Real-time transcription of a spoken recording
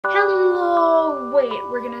wait,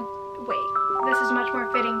 this is much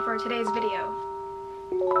more fitting for today's video.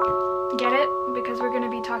 Get it? Because we're gonna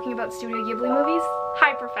be talking about Studio Ghibli movies?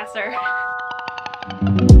 Hi, Professor.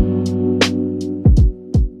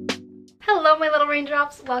 Hello, my little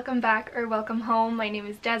raindrops. Welcome back or welcome home. My name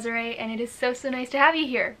is Desiree and it is so nice to have you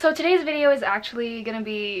here. So today's video is actually gonna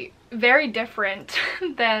be very different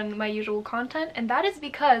than my usual content, and that is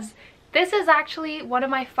because this is actually one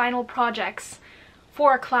of my final projects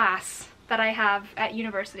for a class that I have at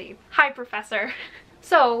university. Hi, Professor.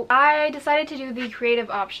 So I decided to do the creative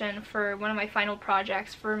option for one of my final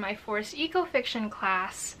projects for my forced ecofiction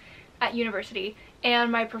class at university,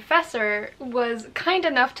 and my professor was kind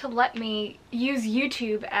enough to let me use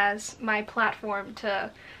YouTube as my platform to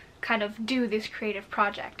kind of do this creative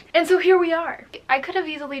project. And so here we are. I could have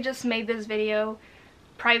easily just made this video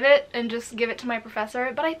private and just give it to my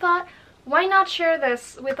professor, but I thought, why not share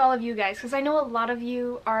this with all of you guys? Because I know a lot of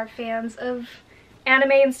you are fans of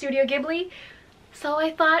anime and Studio Ghibli, so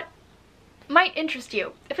I thought might interest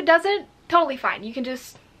you. If it doesn't, totally fine. You can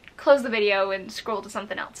just close the video and scroll to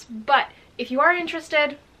something else. But if you are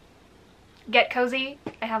interested, get cozy.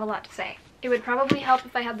 I have a lot to say. It would probably help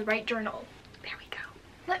if I had the right journal. There we go.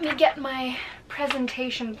 Let me get my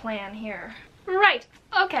presentation plan here. Right,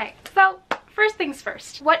 okay, so first things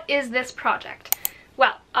first. What is this project?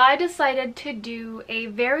 Well, I decided to do a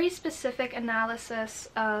very specific analysis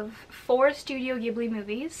of 4 Studio Ghibli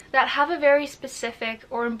movies that have a very specific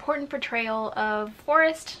or important portrayal of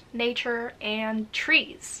forest, nature, and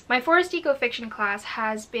trees. My forest ecofiction class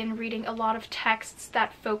has been reading a lot of texts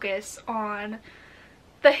that focus on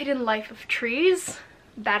the hidden life of trees.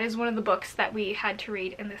 That is one of the books that we had to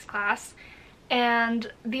read in this class.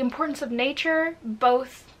 And the importance of nature,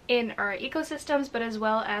 both in our ecosystems, but as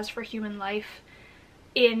well as for human life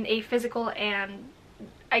in a physical and,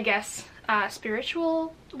 I guess,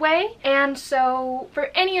 spiritual way. And so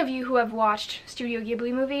for any of you who have watched Studio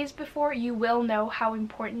Ghibli movies before, you will know how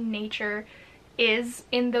important nature is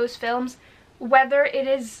in those films, whether it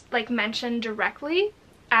is like mentioned directly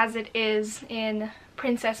as it is in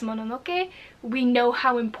Princess Mononoke. We know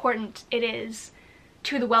how important it is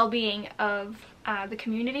to the well-being of the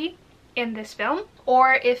community in this film,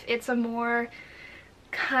 or if it's a more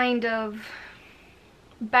kind of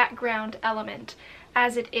background element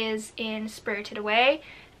as it is in Spirited Away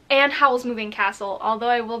and Howl's Moving Castle. Although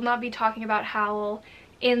I will not be talking about Howl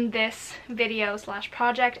in this video slash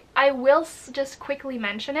project, I will just quickly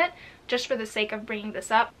mention it just for the sake of bringing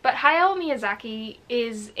this up. But Hayao Miyazaki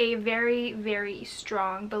is a very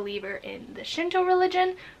strong believer in the Shinto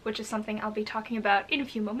religion, which is something I'll be talking about in a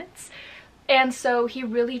few moments. And so he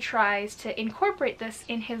really tries to incorporate this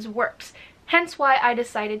in his works, hence why I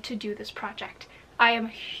decided to do this project. I am a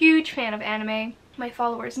huge fan of anime. My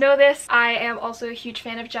followers know this. I am also a huge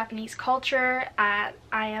fan of Japanese culture. I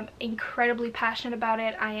am incredibly passionate about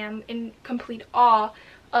it. I am in complete awe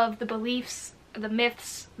of the beliefs, the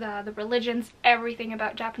myths, the religions, everything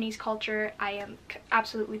about Japanese culture I am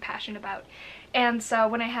absolutely passionate about. And so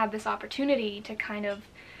when I had this opportunity to kind of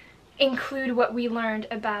include what we learned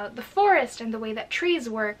about the forest and the way that trees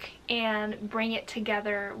work and bring it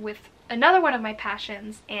together with another one of my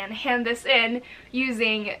passions and hand this in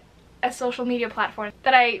using a social media platform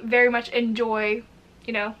that I very much enjoy,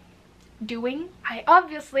 you know, doing, I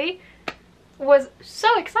obviously was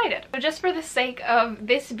so excited. But just for the sake of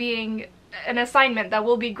this being an assignment that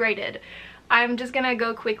will be graded, I'm just gonna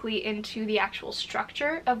go quickly into the actual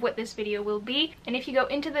structure of what this video will be. And if you go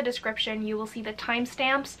into the description, you will see the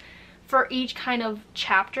timestamps for each kind of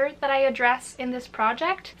chapter that I address in this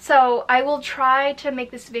project. So I will try to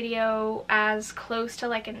make this video as close to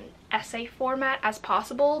like an essay format as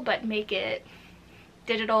possible, but make it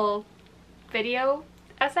digital video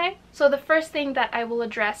essay. So the first thing that I will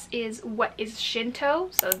address is what is Shinto.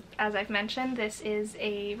 So as I've mentioned, this is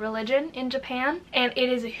a religion in Japan and it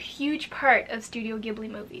is a huge part of Studio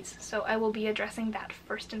Ghibli movies. So I will be addressing that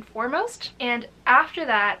first and foremost. And after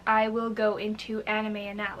that, I will go into anime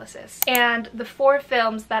analysis. And the 4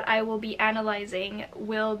 films that I will be analyzing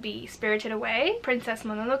will be Spirited Away, Princess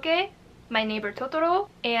Mononoke, My Neighbor Totoro,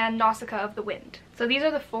 and Nausicaa of the Wind. So these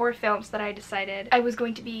are the 4 films that I decided I was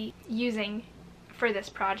going to be using for this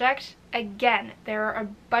project. Again, there are a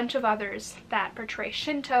bunch of others that portray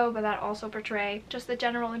Shinto, but that also portray just the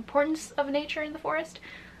general importance of nature in the forest.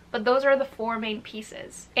 But those are the 4 main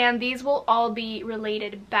pieces. And these will all be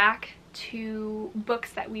related back to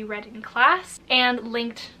books that we read in class and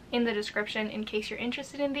linked in the description in case you're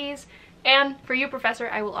interested in these. And for you, Professor,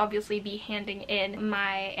 I will obviously be handing in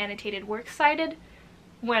my annotated works cited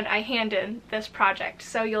when I hand in this project,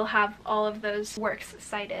 so you'll have all of those works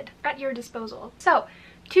cited at your disposal. So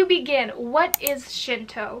to begin, what is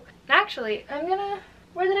Shinto? Actually,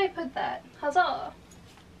 where did I put that? Huzzah!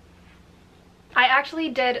 I actually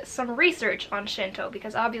did some research on Shinto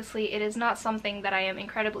because obviously it is not something that I am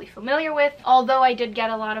incredibly familiar with, although I did get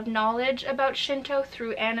a lot of knowledge about Shinto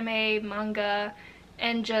through anime, manga,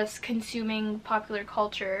 and just consuming popular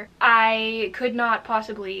culture. I could not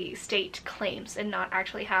possibly state claims and not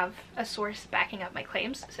actually have a source backing up my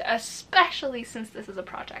claims, especially since this is a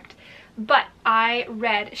project. But I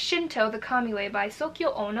read Shinto, the Kamiway by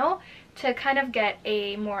Sokyo Ono to kind of get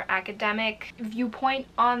a more academic viewpoint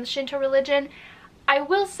on the Shinto religion. I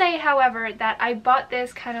will say, however, that I bought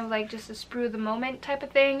this kind of like just a sprue of the moment type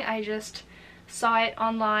of thing. I just saw it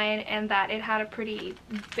online and that it had a pretty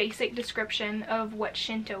basic description of what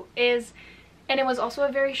Shinto is, and it was also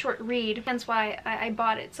a very short read, hence why I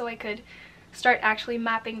bought it, so I could start actually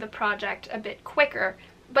mapping the project a bit quicker.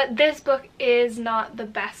 But this book is not the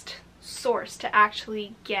best source to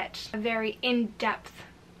actually get a very in-depth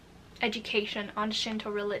education on Shinto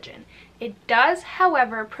religion. It does,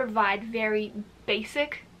 however, provide very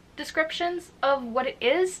basic descriptions of what it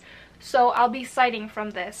is, so I'll be citing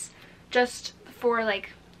from this just for like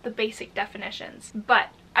the basic definitions. But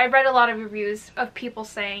I read a lot of reviews of people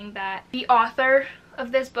saying that the author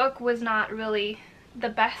of this book was not really the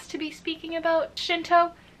best to be speaking about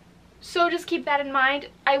Shinto, so just keep that in mind.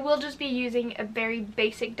 I will just be using a very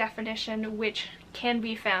basic definition which can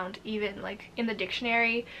be found even like in the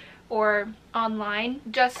dictionary or online,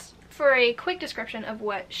 just for a quick description of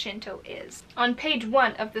what Shinto is. On page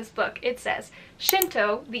 1 of this book, it says,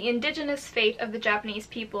 Shinto, the indigenous faith of the Japanese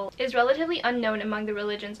people, is relatively unknown among the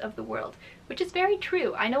religions of the world, which is very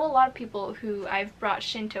true. I know a lot of people who I've brought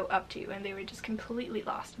Shinto up to and they were just completely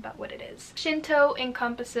lost about what it is. Shinto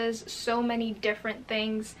encompasses so many different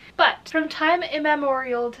things, but from time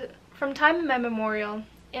immemorial,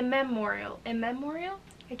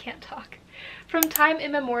 I can't talk. From time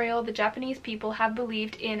immemorial, the Japanese people have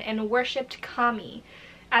believed in and worshipped kami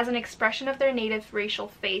as an expression of their native racial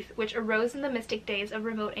faith, which arose in the mystic days of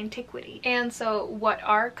remote antiquity. And so what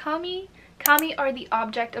are kami? Kami are the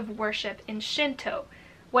object of worship in Shinto.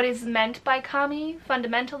 What is meant by kami?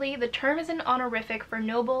 Fundamentally, the term is an honorific for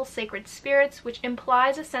noble, sacred spirits, which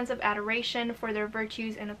implies a sense of adoration for their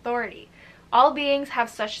virtues and authority. All beings have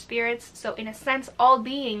such spirits, so in a sense all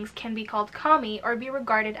beings can be called kami or be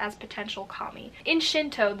regarded as potential kami. In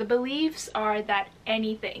Shinto, the beliefs are that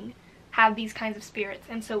anything have these kinds of spirits,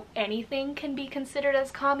 and so anything can be considered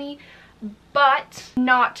as kami, but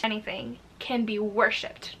not anything can be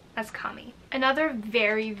worshipped as kami. Another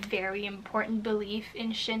very, very important belief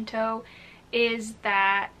in Shinto is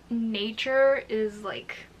that nature is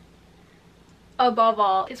like above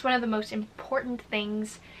all. It's one of the most important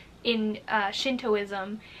things in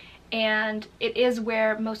Shintoism, and it is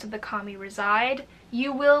where most of the kami reside.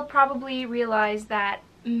 You will probably realize that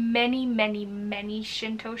many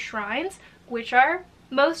Shinto shrines, which are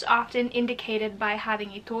most often indicated by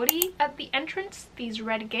having a tori at the entrance, these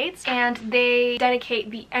red gates, and they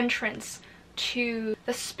dedicate the entrance to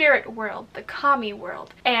the spirit world, the kami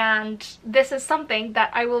world. And this is something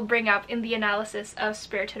that I will bring up in the analysis of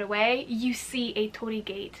Spirited Away. You see a tori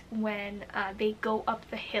gate when they go up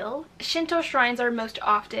the hill. Shinto shrines are most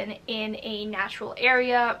often in a natural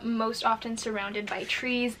area, most often surrounded by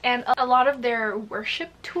trees, and a lot of their worship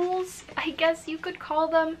tools, I guess you could call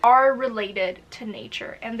them, are related to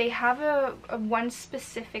nature. And they have a one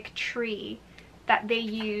specific tree that they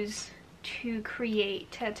use to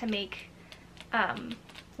create, to make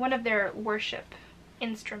one of their worship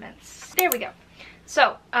instruments. There we go.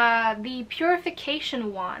 So the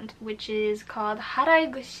purification wand, which is called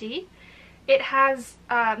haraigushi, it has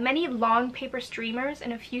many long paper streamers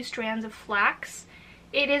and a few strands of flax.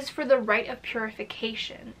 It is for the rite of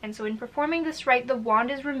purification, and so in performing this rite, the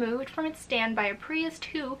wand is removed from its stand by a priest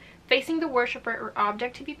who, facing the worshipper or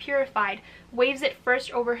object to be purified, waves it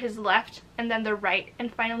first over his left and then the right,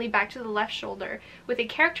 and finally back to the left shoulder with a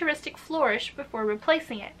characteristic flourish before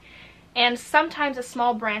replacing it. And sometimes a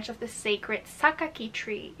small branch of the sacred sakaki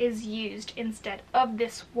tree is used instead of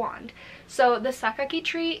this wand. So the sakaki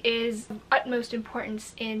tree is of utmost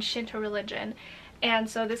importance in Shinto religion, and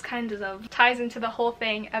so this kind of ties into the whole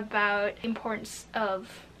thing about the importance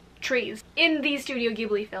of trees in these Studio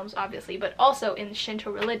Ghibli films, obviously, but also in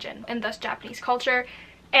Shinto religion and thus Japanese culture.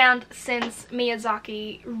 And since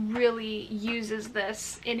Miyazaki really uses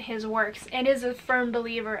this in his works and is a firm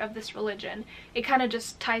believer of this religion, it kind of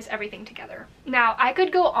just ties everything together. Now, I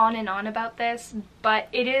could go on and on about this, but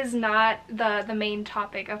it is not the main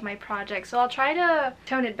topic of my project, so I'll try to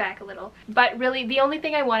tone it back a little. But really, the only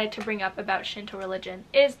thing I wanted to bring up about Shinto religion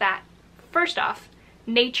is that, first off,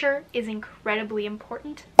 nature is incredibly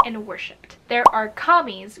important and worshipped. There are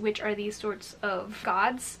kamis, which are these sorts of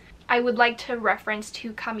gods. I would like to reference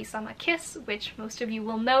to Kami-sama Kiss, which most of you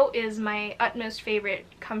will know is my utmost favorite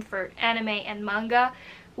comfort anime and manga,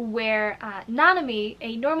 where Nanami,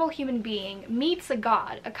 a normal human being, meets a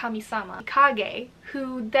god, a kami-sama, Kage,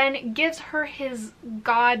 who then gives her his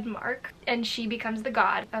god mark, and she becomes the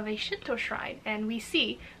god of a Shinto shrine. And we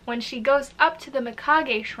see, when she goes up to the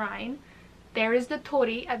Mikage shrine, there is the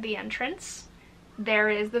tori at the entrance. There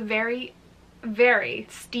is the very, very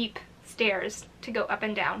steep stairs to go up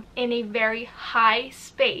and down in a very high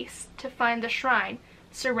space to find the shrine,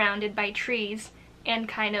 surrounded by trees and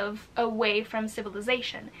kind of away from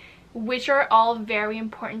civilization, which are all very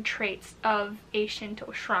important traits of a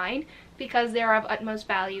Shinto shrine because they are of utmost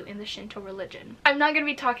value in the Shinto religion. I'm not going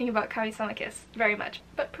to be talking about Kami-sama Kiss very much,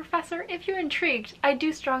 but Professor, if you're intrigued, I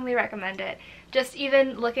do strongly recommend it. Just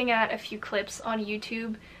even looking at a few clips on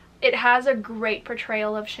YouTube, it has a great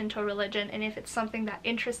portrayal of Shinto religion, and if it's something that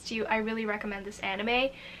interests you, I really recommend this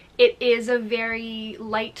anime. It is a very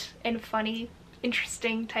light and funny,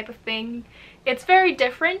 interesting type of thing. It's very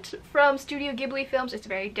different from Studio Ghibli Films, it's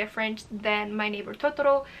very different than My Neighbor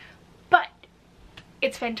Totoro, but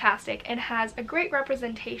it's fantastic and has a great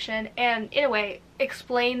representation and, in a way,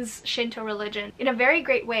 explains Shinto religion in a very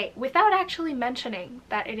great way without actually mentioning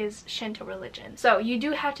that it is Shinto religion. So you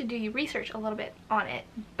do have to do your research a little bit on it,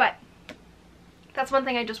 but that's one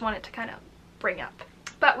thing I just wanted to kind of bring up.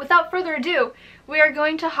 But without further ado, we are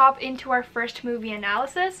going to hop into our first movie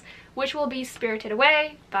analysis, which will be Spirited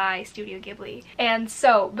Away by Studio Ghibli. And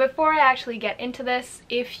so, before I actually get into this,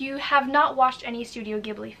 if you have not watched any Studio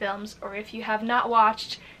Ghibli films, or if you have not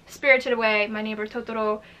watched Spirited Away, My Neighbor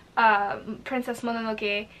Totoro, Princess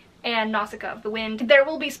Mononoke, and Nausicaa of the Wind, there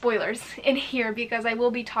will be spoilers in here because I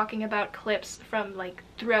will be talking about clips from like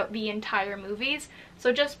throughout the entire movies.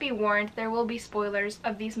 So just be warned, there will be spoilers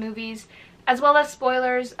of these movies, as well as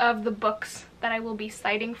spoilers of the books that I will be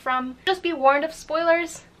citing from. Just be warned of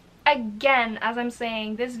spoilers. Again, as I'm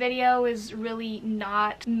saying, this video is really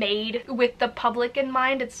not made with the public in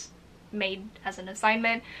mind. It's made as an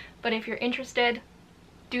assignment, but if you're interested,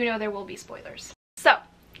 do know there will be spoilers. So,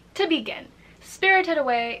 to begin, Spirited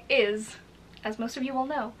Away is, as most of you will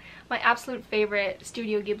know, my absolute favorite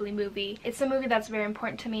Studio Ghibli movie. It's a movie that's very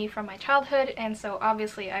important to me from my childhood, and so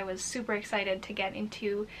obviously I was super excited to get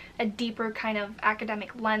into a deeper kind of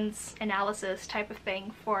academic lens analysis type of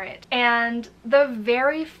thing for it. And the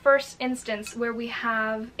very first instance where we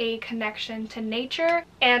have a connection to nature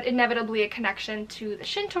and inevitably a connection to the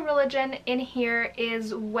Shinto religion in here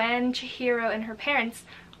is when Chihiro and her parents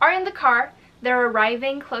are in the car. They're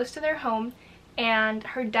arriving close to their home, and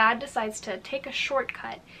her dad decides to take a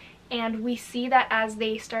shortcut, and we see that as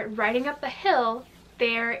they start riding up the hill,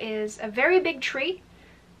 there is a very big tree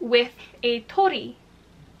with a tori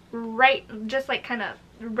right just like kind of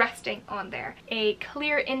resting on there, a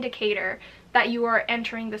clear indicator that you are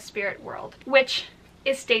entering the spirit world, which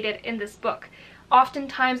is stated in this book.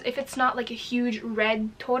 Oftentimes, if it's not like a huge red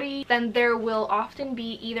tori, then there will often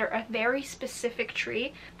be either a very specific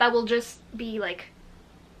tree that will just be like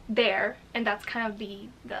there, and that's kind of the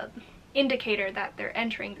indicator that they're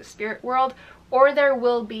entering the spirit world, or there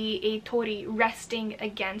will be a tori resting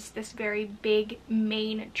against this very big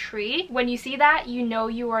main tree. When you see that, you know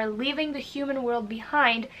you are leaving the human world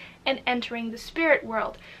behind and entering the spirit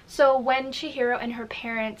world. So when Chihiro and her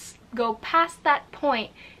parents go past that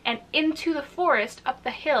point and into the forest up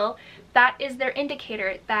the hill, that is their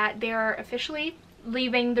indicator that they are officially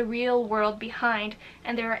leaving the real world behind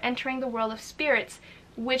and they are entering the world of spirits,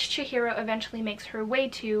 which Chihiro eventually makes her way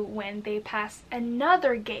to when they pass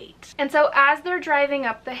another gate. And so as they're driving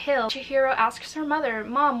up the hill, Chihiro asks her mother,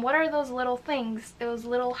 "Mom, what are those little things, those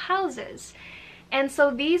little houses?" And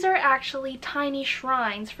so these are actually tiny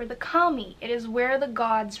shrines for the kami. It is where the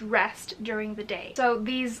gods rest during the day. So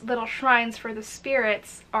these little shrines for the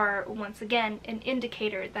spirits are, once again, an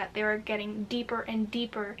indicator that they are getting deeper and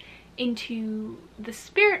deeper into the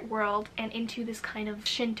spirit world and into this kind of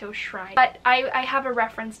Shinto shrine. But I have a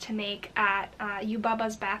reference to make at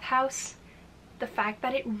Yubaba's bathhouse. The fact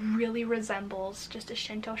that it really resembles just a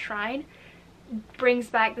Shinto shrine brings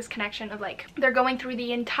back this connection of like they're going through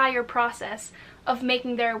the entire process of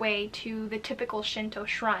making their way to the typical Shinto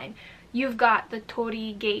shrine. You've got the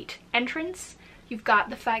Tori gate entrance, you've got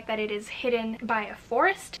the fact that it is hidden by a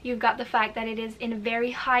forest, you've got the fact that it is in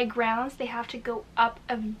very high grounds. They have to go up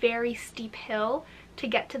a very steep hill to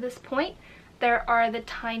get to this point. There are the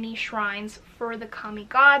tiny shrines for the kami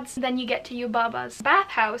gods. Then you get to Yubaba's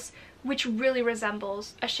bathhouse, which really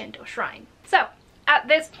resembles a Shinto shrine. So At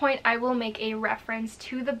this point, I will make a reference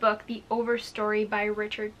to the book The Overstory by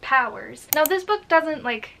Richard Powers. Now, this book doesn't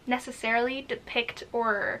necessarily depict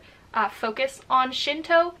or focus on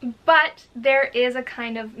Shinto, but there is a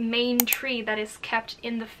kind of main tree that is kept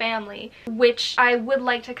in the family, which I would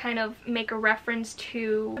like to kind of make a reference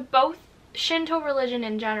to both Shinto religion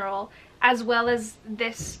in general, as well as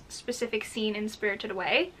this specific scene in Spirited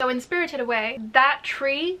Away. So in Spirited Away, that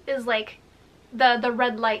tree is like the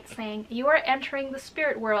red light saying, you are entering the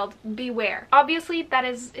spirit world, beware. Obviously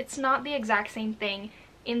it's not the exact same thing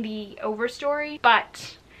in the Overstory,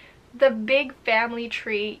 but the big family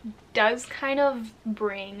tree does kind of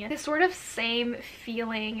bring this sort of same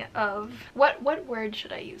feeling of, what word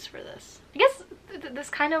should I use for this? I guess this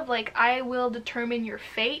kind of I will determine your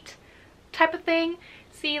fate type of thing.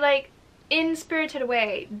 See, in Spirited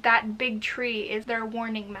Away, that big tree is their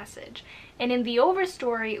warning message. And in the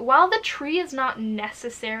Overstory, while the tree is not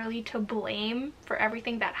necessarily to blame for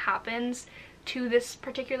everything that happens to this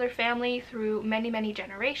particular family through many, many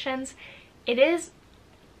generations, it is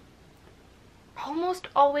almost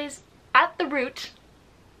always at the root,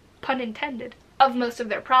 pun intended, of most of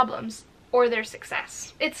their problems or their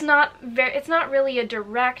success. It's not really a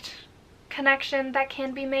direct connection that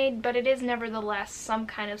can be made, but it is nevertheless some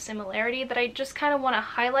kind of similarity that I just kind of want to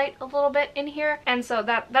highlight a little bit in here. And so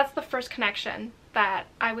that's the first connection that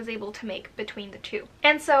I was able to make between the two.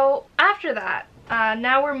 And so after that,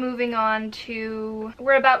 now we're moving on to,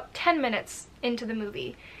 we're about 10 minutes into the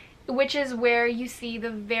movie, which is where you see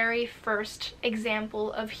the very first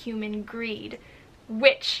example of human greed,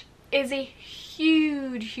 which is a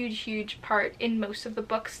huge part in most of the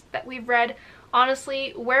books that we've read.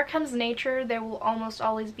 Honestly, where comes nature, there will almost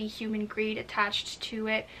always be human greed attached to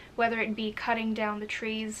it, whether it be cutting down the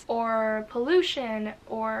trees or pollution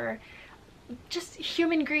or just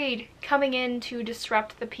human greed coming in to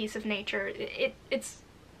disrupt the peace of nature. It's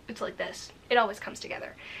like this. It always comes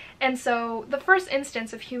together. And so the first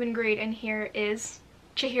instance of human greed in here is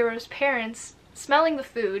Chihiro's parents smelling the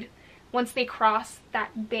food once they cross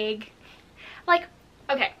that big,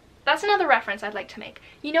 okay, that's another reference I'd like to make.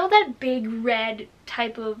 You know that big red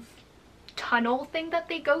type of tunnel thing that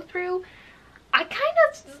they go through? I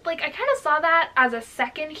kind of saw that as a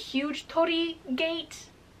second huge torii gate,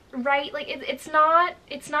 right? It's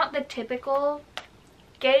not the typical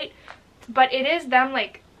gate, but it is them,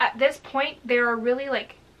 at this point they are really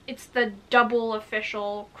it's the double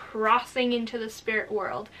official crossing into the spirit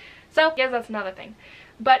world. So yes, that's another thing.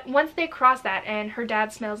 But once they cross that and her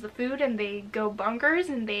dad smells the food and they go bonkers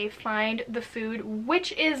and they find the food,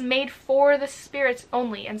 which is made for the spirits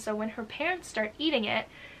only. And so when her parents start eating it,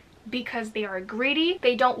 because they are greedy,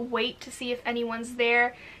 they don't wait to see if anyone's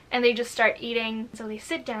there and they just start eating. So they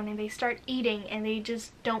sit down and they start eating and they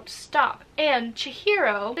just don't stop. And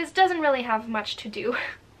Chihiro, this doesn't really have much to do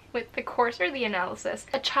with the course or the analysis.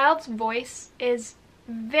 A child's voice is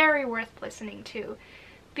very worth listening to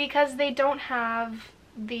because they don't have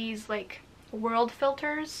these world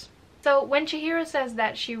filters. So when Chihiro says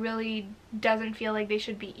that she really doesn't feel like they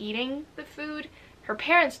should be eating the food, her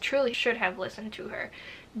parents truly should have listened to her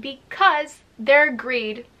because their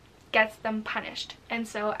greed gets them punished. And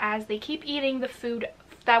so as they keep eating the food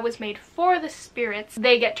that was made for the spirits,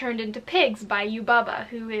 they get turned into pigs by Yubaba,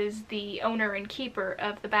 who is the owner and keeper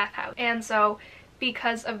of the bathhouse. And so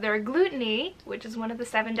because of their gluttony, which is one of the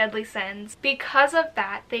 7 deadly sins, because of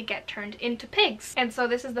that they get turned into pigs. And so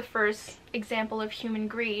this is the first example of human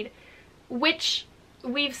greed, which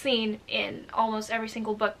we've seen in almost every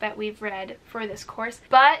single book that we've read for this course.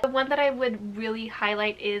 But the one that I would really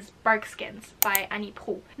highlight is Barkskins by Annie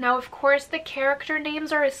Proulx. Now, of course, the character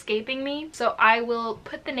names are escaping me, so I will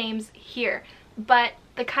put the names here. But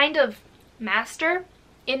the kind of master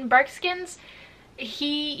in Barkskins,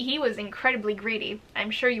 he was incredibly greedy.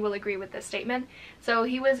 I'm sure you will agree with this statement. So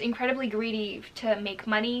he was incredibly greedy to make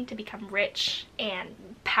money, to become rich and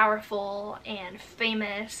powerful and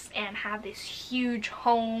famous and have this huge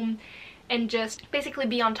home and just basically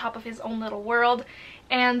be on top of his own little world.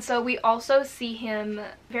 And so we also see him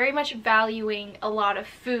very much valuing a lot of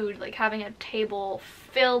food, like having a table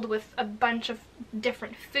filled with a bunch of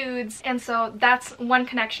different foods. And so that's one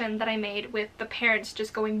connection that I made with the parents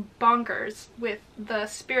just going bonkers with the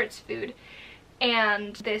spirits food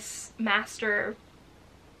and this master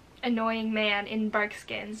annoying man in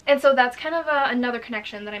Barkskins. And so that's kind of another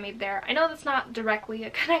connection that I made there. I know that's not directly a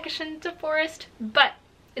connection to Forest, but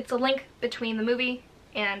it's a link between the movie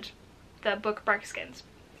and the book Barkskins.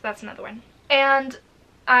 So that's another one. And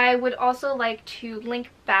I would also like to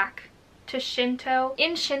link back to Shinto.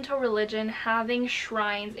 In Shinto religion, having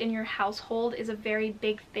shrines in your household is a very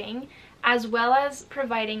big thing, as well as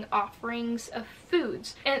providing offerings of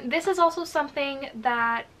foods. And this is also something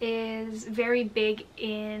that is very big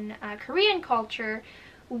in Korean culture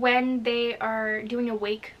when they are doing a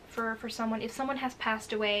wake for someone. If someone has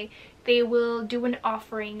passed away, they will do an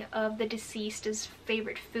offering of the deceased's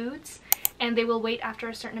favorite foods, and they will wait after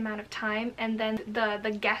a certain amount of time, and then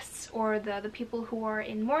the guests or the people who are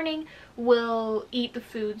in mourning will eat the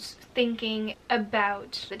foods thinking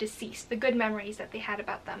about the deceased, the good memories that they had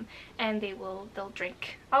about them, and they'll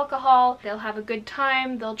drink alcohol, they'll have a good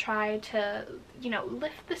time, they'll try to, you know,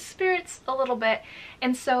 lift the spirits a little bit.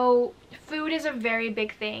 And so food is a very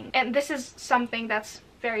big thing, and this is something that's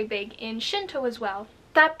very big in Shinto as well.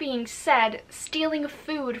 That being said, stealing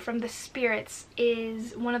food from the spirits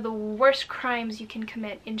is one of the worst crimes you can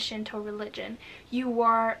commit in Shinto religion. You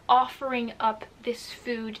are offering up this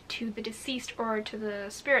food to the deceased or to the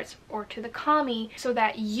spirits or to the kami so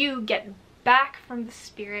that you get back from the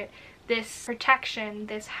spirit this protection,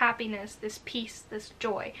 this happiness, this peace, this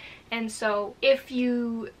joy. And so if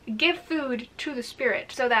you give food to the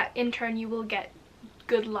spirit so that in turn you will get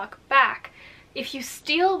good luck back, if you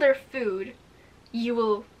steal their food, you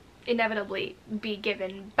will inevitably be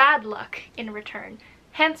given bad luck in return.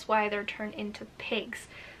 Hence why they're turned into pigs,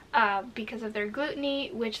 because of their gluttony,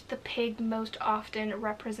 which the pig most often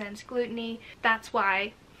represents gluttony. That's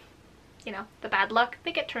why, you know, the bad luck,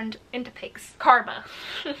 they get turned into pigs. Karma.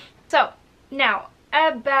 So now,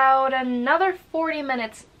 about another 40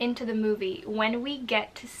 minutes into the movie, when we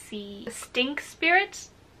get to see the stink spirits,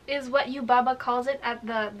 is what Yubaba calls it at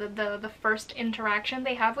the first interaction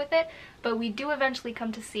they have with it, but we do eventually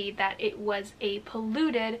come to see that it was a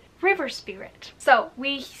polluted river spirit. So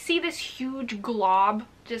we see this huge glob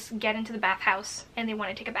just get into the bathhouse and they want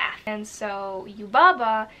to take a bath. And so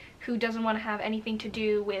Yubaba, who doesn't want to have anything to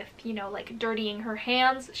do with, you know, like dirtying her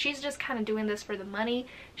hands, she's just kind of doing this for the money.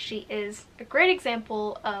 She is a great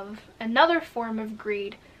example of another form of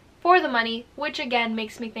greed for the money, which again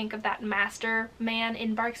makes me think of that master man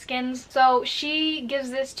in Barkskins. So she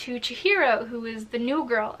gives this to Chihiro, who is the new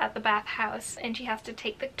girl at the bathhouse, and she has to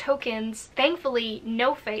take the tokens. Thankfully,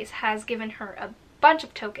 No Face has given her a bunch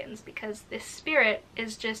of tokens because this spirit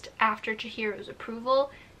is just after Chihiro's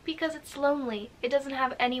approval because it's lonely. It doesn't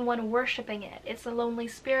have anyone worshipping it. It's a lonely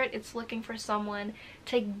spirit. It's looking for someone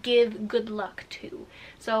to give good luck to.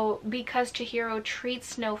 So because Chihiro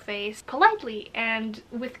treats Snowface politely and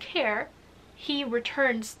with care, he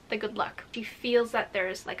returns the good luck. She feels that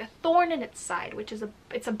there's like a thorn in its side, which is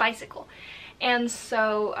it's a bicycle. And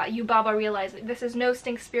so Yubaba realizes this is no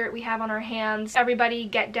stink spirit we have on our hands. Everybody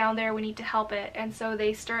get down there, we need to help it. And so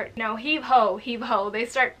they start, no, heave ho, heave ho. They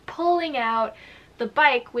start pulling out the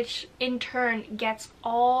bike, which in turn gets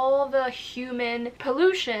all the human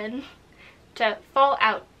pollution to fall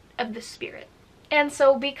out of the spirit. And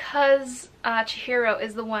so because Chihiro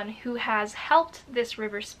is the one who has helped this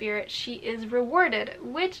river spirit, she is rewarded,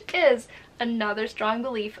 which is another strong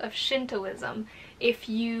belief of Shintoism. If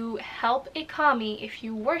you help a kami, if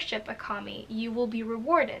you worship a kami, you will be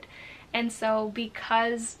rewarded. And so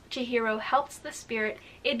because Chihiro helps the spirit,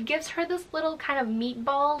 it gives her this little kind of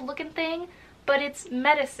meatball looking thing, but it's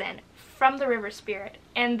medicine from the river spirit.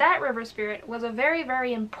 And that river spirit was a very,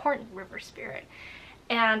 very important river spirit.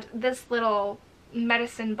 And this little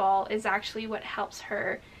medicine ball is actually what helps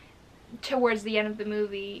her towards the end of the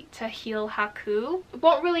movie to heal Haku.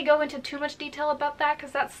 Won't really go into too much detail about that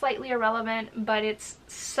because that's slightly irrelevant, but it's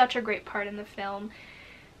such a great part in the film.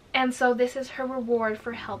 And so this is her reward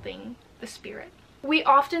for helping the spirit. We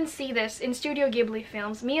often see this in Studio Ghibli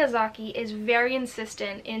films. Miyazaki is very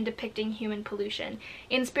insistent in depicting human pollution.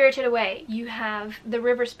 In Spirited Away, you have the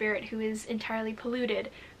river spirit who is entirely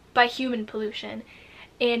polluted by human pollution.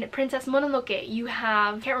 In Princess Mononoke, you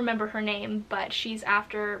have, can't remember her name, but she's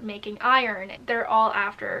after making iron. They're all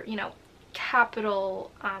after, you know,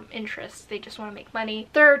 capital interests. They just want to make money.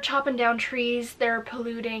 They're chopping down trees, they're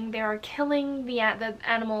polluting, they are killing the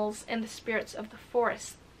animals and the spirits of the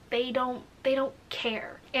forest. They don't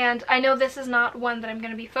care. And I know this is not one that I'm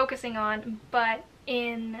going to be focusing on, but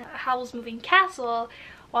in Howl's Moving Castle,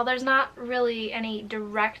 while there's not really any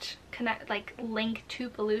direct link to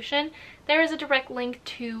pollution, there is a direct link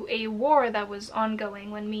to a war that was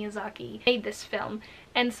ongoing when Miyazaki made this film.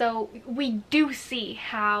 And so we do see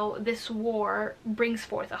how this war brings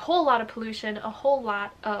forth a whole lot of pollution, a whole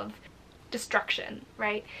lot of destruction,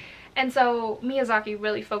 right? And so Miyazaki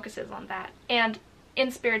really focuses on that. And in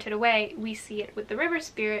Spirited Away, we see it with the river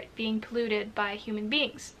spirit being polluted by human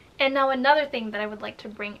beings. And now another thing that I would like to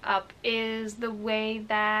bring up is the way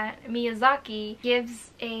that Miyazaki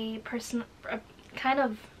gives a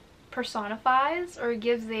personifies or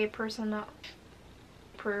gives a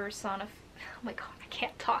oh my god, I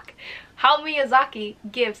can't talk. How Miyazaki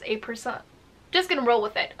gives a just gonna roll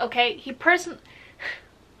with it, okay?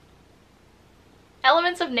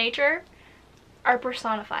 Elements of nature are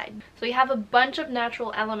personified. So you have a bunch of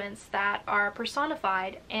natural elements that are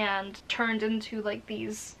personified and turned into like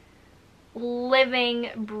these living,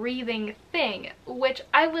 breathing thing, which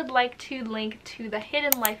I would like to link to The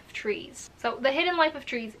Hidden Life of Trees. So The Hidden Life of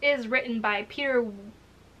Trees is written by Peter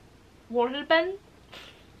Wohlleben.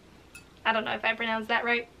 I don't know if I pronounced that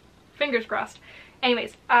right. Fingers crossed.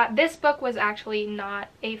 Anyways, this book was actually not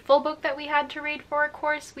a full book that we had to read for a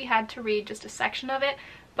course. We had to read just a section of it,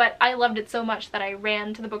 but I loved it so much that I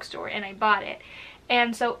ran to the bookstore and I bought it.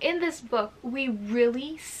 And so in this book, we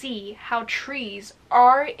really see how trees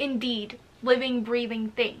are indeed living,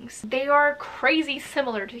 breathing things. They are crazy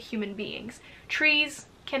similar to human beings. Trees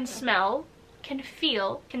can smell, can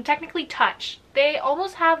feel, can technically touch. They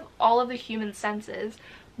almost have all of the human senses,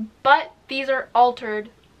 but these are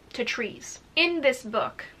altered to trees. In this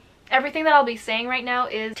book, everything that I'll be saying right now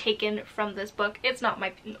is taken from this book. It's not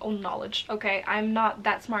my own knowledge, okay? I'm not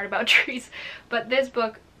that smart about trees, but this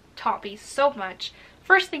book taught me so much.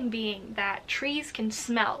 First thing being that trees can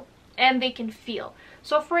smell and they can feel.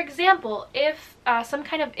 So for example, if some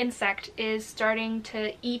kind of insect is starting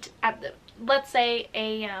to eat at the, let's say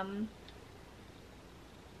a,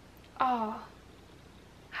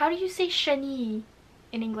 how do you say chenille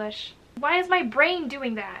in English? Why is my brain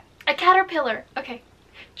doing that? A caterpillar, okay.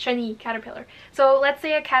 Chenille, caterpillar. So let's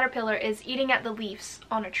say a caterpillar is eating at the leaves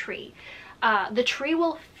on a tree. The tree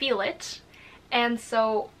will feel it, and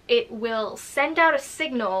so it will send out a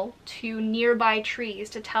signal to nearby trees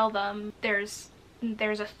to tell them there's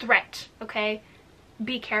a threat, okay?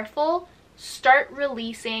 Be careful. Start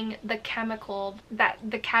releasing the chemical that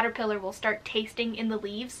the caterpillar will start tasting in the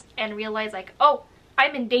leaves and realize like, oh,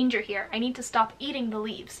 I'm in danger here. I need to stop eating the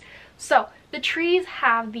leaves. So the trees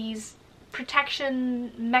have these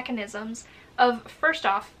protection mechanisms of, first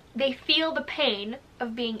off, they feel the pain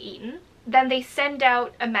of being eaten, then they send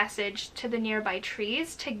out a message to the nearby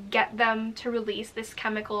trees to get them to release this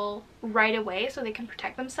chemical right away so they can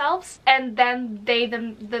protect themselves, and then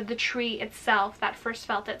the tree itself that first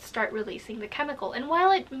felt it start releasing the chemical. And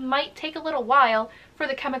while it might take a little while for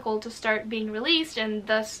the chemical to start being released and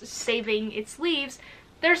thus saving its leaves,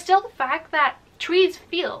 there's still the fact that trees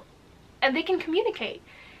feel and they can communicate.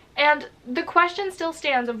 And the question still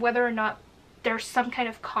stands of whether or not there's some kind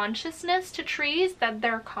of consciousness to trees, that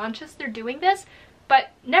they're conscious they're doing this,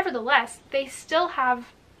 but nevertheless, they still have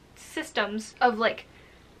systems of like,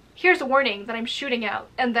 here's a warning that I'm shooting out,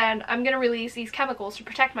 and then I'm gonna release these chemicals to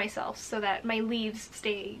protect myself so that my leaves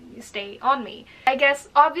stay on me. I guess,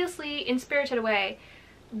 obviously, in Spirited Away,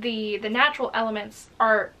 the natural elements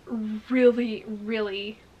are really,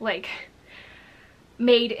 really, like,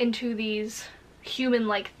 made into these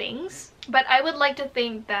human-like things, but I would like to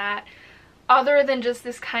think that other than just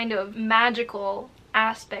this kind of magical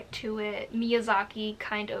aspect to it, Miyazaki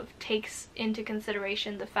kind of takes into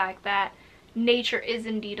consideration the fact that nature is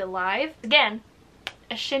indeed alive. Again,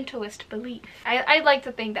 a Shintoist belief. I'd like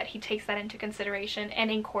to think that he takes that into consideration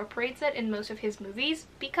and incorporates it in most of his movies,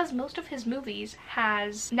 because most of his movies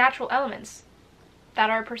has natural elements that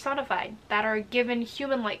are personified, that are given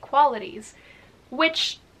human-like qualities,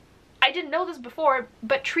 which I didn't know this before,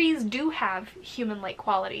 but trees do have human-like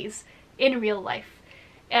qualities in real life.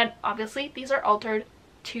 And obviously these are altered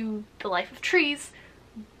to the life of trees,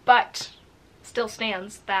 but still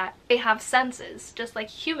stands that they have senses just like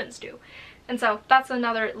humans do. And so that's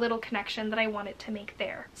another little connection that I wanted to make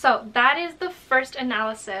there. So that is the first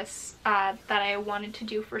analysis that I wanted to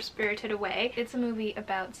do for Spirited Away. It's a movie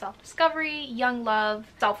about self-discovery, young love,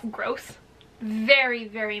 self-growth. Very,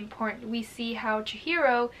 very important. We see how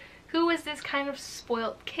Chihiro, who is this kind of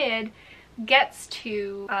spoilt kid, gets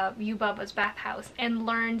to Yubaba's bathhouse and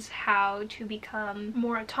learns how to become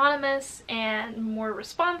more autonomous and more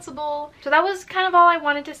responsible. So that was kind of all I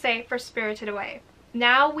wanted to say for Spirited Away.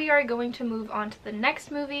 Now we are going to move on to the next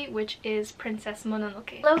movie, which is Princess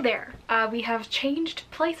Mononoke. Hello there. We have changed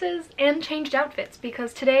places and changed outfits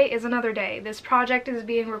because today is another day. This project is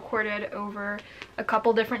being recorded over a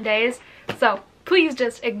couple different days, so please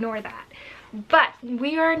just ignore that. But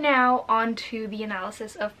we are now on to the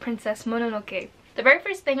analysis of Princess Mononoke. The very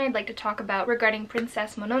first thing I'd like to talk about regarding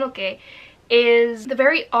Princess Mononoke is the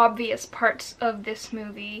very obvious parts of this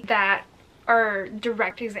movie that are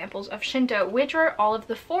direct examples of Shinto, which are all of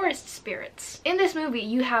the forest spirits. In this movie,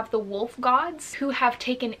 you have the wolf gods who have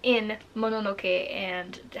taken in Mononoke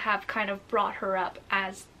and have kind of brought her up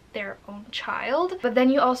as their own child. But then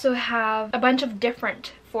you also have a bunch of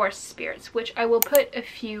different forest spirits, which I will put a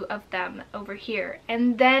few of them over here.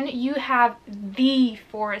 And then you have the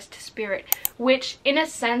forest spirit, which in a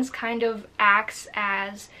sense kind of acts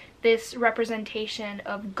as this representation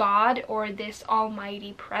of God, or this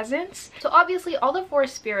almighty presence. So obviously all the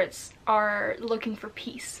forest spirits are looking for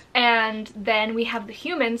peace. And then we have the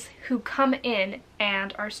humans who come in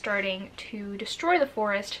and are starting to destroy the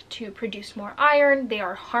forest to produce more iron. They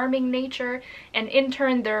are harming nature, and in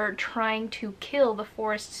turn they're trying to kill the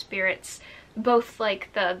forest spirits, both like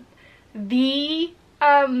the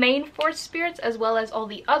main forest spirits as well as all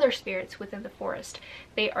the other spirits within the forest.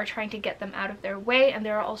 They are trying to get them out of their way, and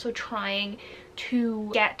they're also trying to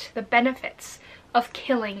get the benefits of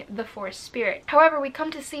killing the forest spirit. However, we come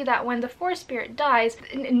to see that when the forest spirit dies,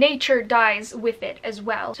 nature dies with it as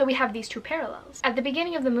well. So we have these two parallels. At the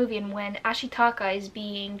beginning of the movie, and when Ashitaka is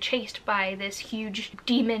being chased by this huge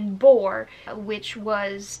demon boar, which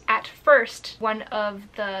was at first one of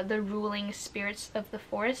the ruling spirits of the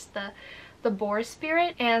forest, the boar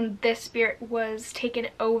spirit, and this spirit was taken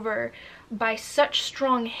over by such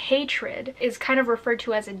strong hatred, is kind of referred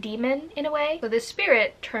to as a demon in a way. So this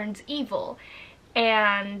spirit turns evil,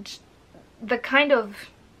 and the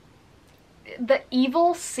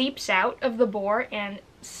evil seeps out of the boar and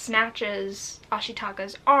snatches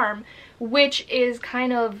Ashitaka's arm, which is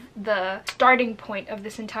kind of the starting point of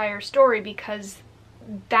this entire story, because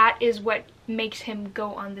that is what makes him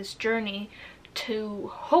go on this journey to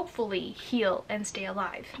hopefully heal and stay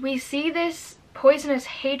alive. We see this poisonous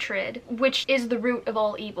hatred, which is the root of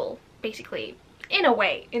all evil, basically, in a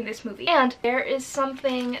way, in this movie. And there is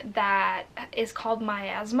something that is called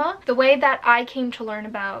miasma. The way that I came to learn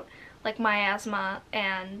about like miasma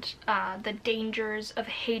and the dangers of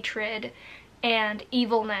hatred and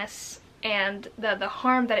evilness and the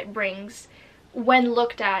harm that it brings when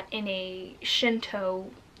looked at in a Shinto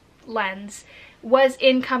lens was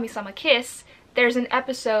in Kami-sama Kiss. There's an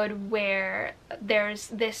episode where there's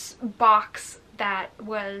this box that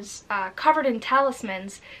was covered in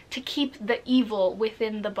talismans to keep the evil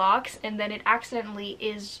within the box, and then it accidentally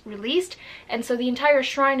is released, and so the entire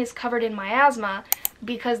shrine is covered in miasma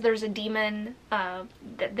because there's a demon,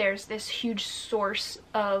 there's this huge source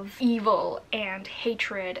of evil and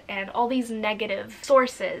hatred and all these negative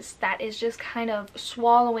sources that is just kind of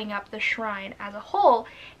swallowing up the shrine as a whole.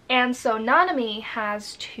 And so Nanami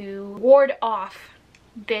has to ward off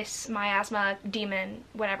this miasma demon,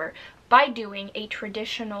 whatever, by doing a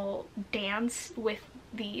traditional dance with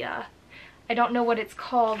the, I don't know what it's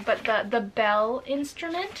called, but the bell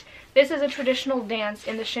instrument. This is a traditional dance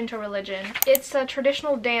in the Shinto religion. It's a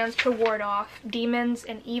traditional dance to ward off demons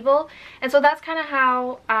and evil. And so that's kind of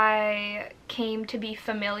how I came to be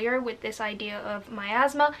familiar with this idea of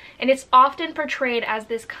miasma. And it's often portrayed as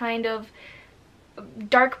this kind of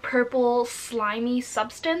dark purple slimy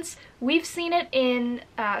substance. We've seen it in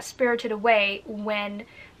Spirited Away when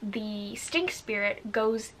the stink spirit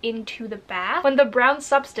goes into the bath. When the brown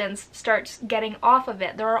substance starts getting off of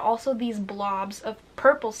it, there are also these blobs of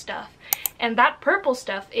purple stuff, and that purple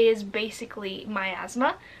stuff is basically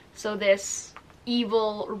miasma. So this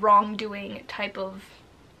evil, wrongdoing type of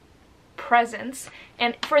presence.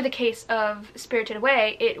 And for the case of Spirited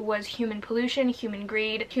Away, it was human pollution, human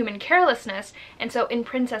greed, human carelessness. And so in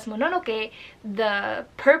Princess Mononoke, the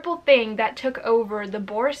purple thing that took over the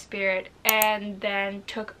boar spirit and then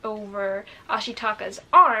took over Ashitaka's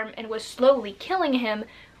arm and was slowly killing him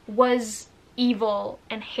was evil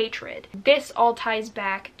and hatred. This all ties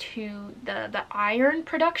back to the iron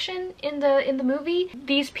production in the movie.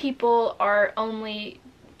 These people are only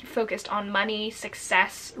focused on money,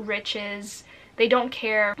 success, riches. They don't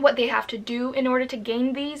care what they have to do in order to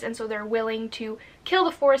gain these, and so they're willing to kill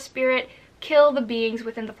the forest spirit, kill the beings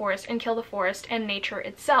within the forest, and kill the forest and nature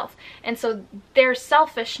itself. And so their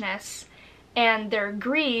selfishness and their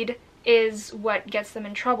greed is what gets them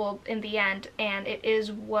in trouble in the end, and it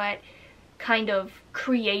is what kind of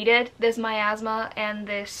created this miasma and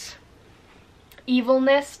this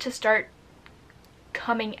evilness to start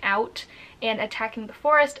coming out and attacking the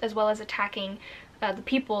forest, as well as attacking the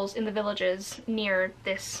peoples in the villages near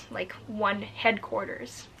this like one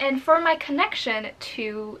headquarters. And for my connection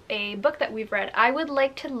to a book that we've read, I would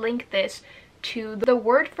like to link this to The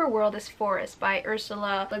Word for World is Forest by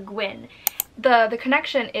Ursula LeGuin. The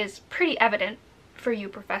connection is pretty evident for you,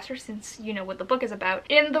 Professor, since you know what the book is about.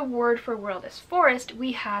 In The Word for World is Forest,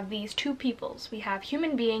 we have these two peoples. We have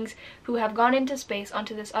human beings who have gone into space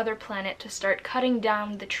onto this other planet to start cutting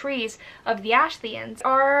down the trees of the Ashthians.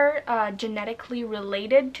 Are genetically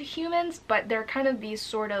related to humans, but they're kind of these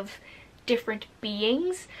sort of different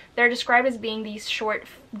beings. They're described as being these short,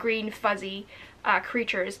 green, fuzzy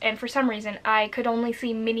creatures, and for some reason I could only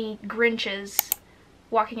see mini Grinches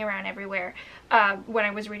walking around everywhere when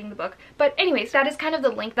I was reading the book. But anyways, that is kind of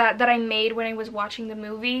the link that I made when I was watching the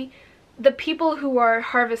movie. The people who are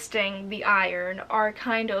harvesting the iron are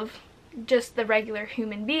kind of just the regular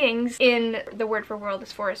human beings in the word for world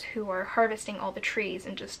is forest, who are harvesting all the trees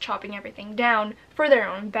and just chopping everything down for their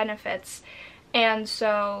own benefits. And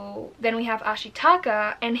so then we have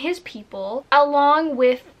Ashitaka and his people, along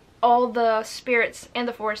with all the spirits and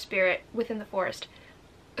the forest spirit within the forest,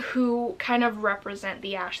 who kind of represent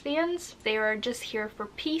the Ashthians. They are just here for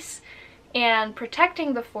peace and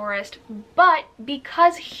protecting the forest, but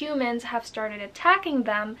because humans have started attacking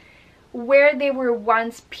them, where they were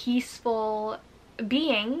once peaceful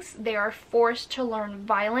beings, they are forced to learn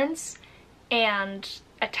violence and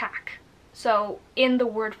attack. So in the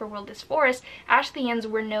word for world is forest, Ashthians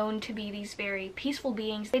were known to be these very peaceful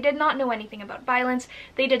beings. They did not know anything about violence,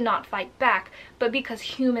 they did not fight back, but because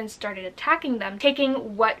humans started attacking them,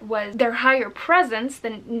 taking what was their higher presence,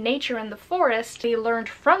 the nature in the forest, they learned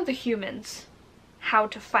from the humans how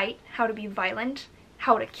to fight, how to be violent,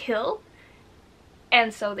 how to kill,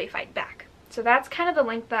 and so they fight back. So that's kind of the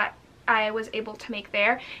link that I was able to make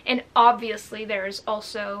there. And obviously there's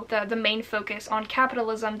also the main focus on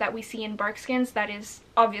capitalism that we see in Barkskins that is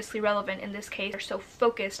obviously relevant in this case. They're so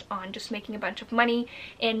focused on just making a bunch of money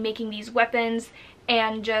and making these weapons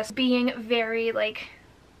and just being very like,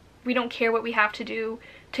 we don't care what we have to do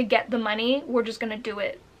to get the money, we're just gonna do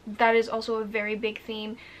it. That is also a very big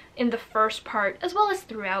theme in the first part as well as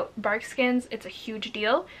throughout Barkskins. It's a huge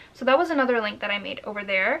deal. So that was another link that I made over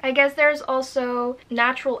there. I guess there's also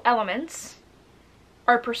natural elements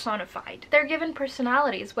are personified. They're given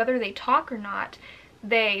personalities, whether they talk or not,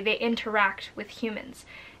 they interact with humans.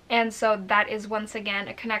 And so that is once again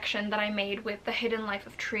a connection that I made with the hidden life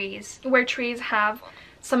of trees, where trees have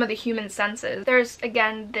some of the human senses. There's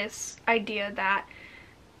again this idea that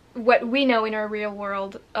what we know in our real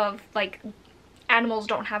world of like animals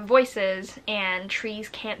don't have voices and trees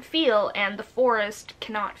can't feel and the forest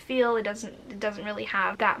cannot feel, it doesn't really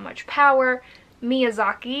have that much power.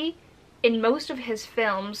 Miyazaki in most of his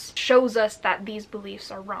films shows us that these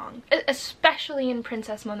beliefs are wrong, especially in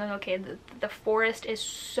Princess Mononoke. The forest is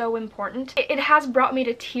so important. It has brought me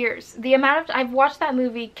to tears. The amount of I've watched that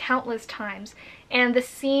movie countless times, and the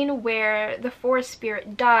scene where the forest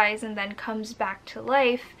spirit dies and then comes back to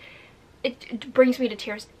life, it brings me to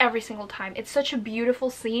tears every single time. It's such a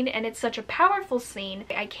beautiful scene and it's such a powerful scene.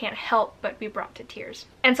 I can't help but be brought to tears.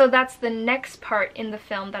 And so that's the next part in the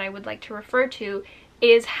film that I would like to refer to,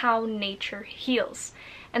 is how nature heals.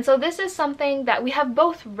 And so this is something that we have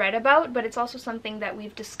both read about, but it's also something that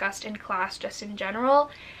we've discussed in class just in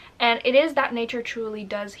general. And it is that nature truly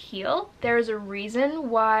does heal. There's a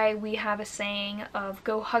reason why we have a saying of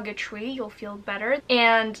go hug a tree, you'll feel better.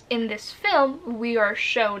 And in this film, we are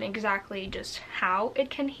shown exactly just how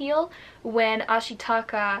it can heal when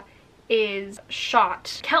Ashitaka is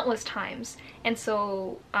shot countless times. And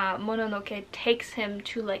so Mononoke takes him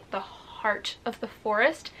to like the heart of the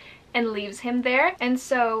forest and leaves him there. And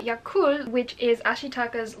so Yakul, which is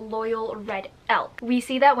Ashitaka's loyal red elk, we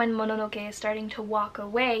see that when Mononoke is starting to walk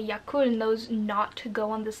away, Yakul knows not to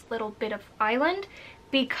go on this little bit of island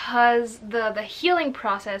because the healing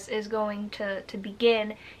process is going to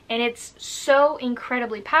begin, and it's so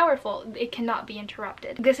incredibly powerful it cannot be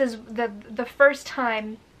interrupted. This is the first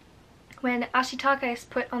time when Ashitaka is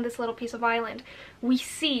put on this little piece of island, we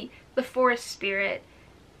see the forest spirit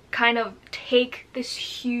kind of take this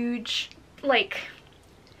huge like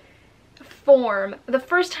form. The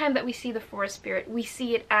first time that we see the forest spirit, we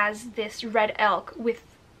see it as this red elk with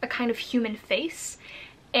a kind of human face,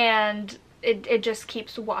 and it just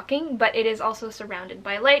keeps walking, but it is also surrounded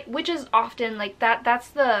by light, which is often like that's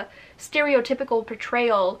the stereotypical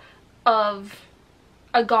portrayal of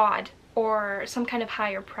a god or some kind of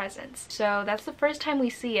higher presence. So that's the first time we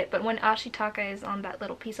see it. But when Ashitaka is on that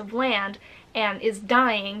little piece of land and is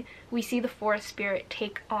dying, we see the forest spirit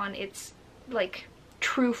take on its like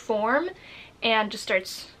true form and just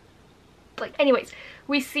starts like, anyways,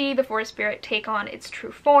 we see the forest spirit take on its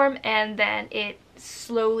true form, and then it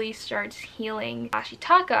slowly starts healing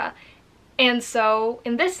Ashitaka. And so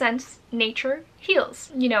in this sense, nature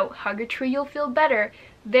heals. You know, hug a tree, you'll feel better.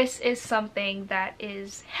 This is something that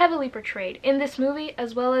is heavily portrayed in this movie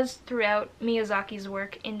as well as throughout Miyazaki's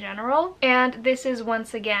work in general. And this is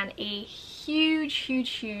once again a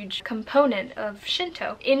huge component of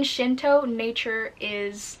Shinto. In Shinto, nature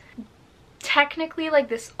is technically like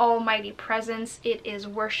this almighty presence. It is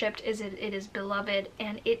worshipped, it is beloved,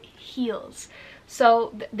 and it heals.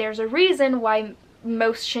 So there's a reason why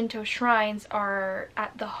most Shinto shrines are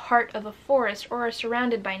at the heart of a forest or are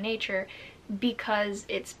surrounded by nature, because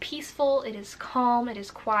it's peaceful, it is calm, it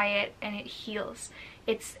is quiet, and it heals.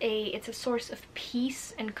 It's a source of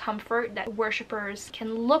peace and comfort that worshippers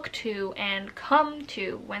can look to and come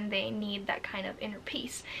to when they need that kind of inner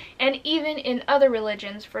peace. And even in other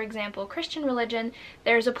religions, for example, Christian religion,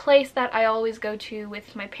 there's a place that I always go to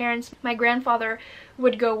with my parents. My grandfather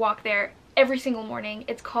would go walk there every single morning.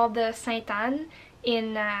 It's called the Sainte-Anne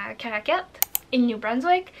in Caraquet in New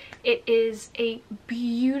Brunswick. It is a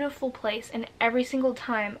beautiful place, and every single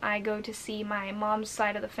time I go to see my mom's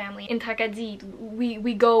side of the family in Tracadie,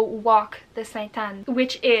 we go walk the Sainte-Anne,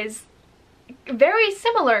 which is very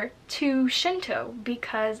similar to Shinto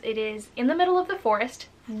because it is in the middle of the forest,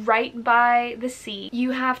 right by the sea.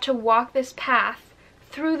 You have to walk this path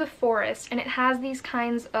through the forest, and it has these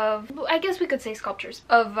kinds of, I guess we could say, sculptures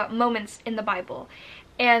of moments in the Bible.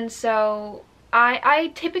 And so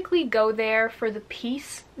I typically go there for the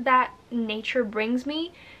peace that nature brings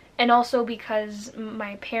me, and also because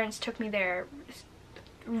my parents took me there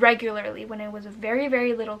regularly when I was a very,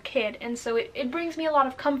 very little kid, and so it brings me a lot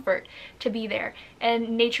of comfort to be there,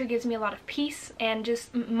 and nature gives me a lot of peace, and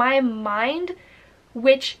just my mind,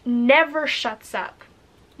 which never shuts up.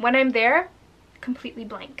 When I'm there, completely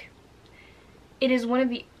blank. It is one of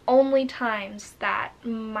the only times that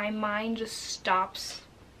my mind just stops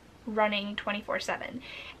running 24/7.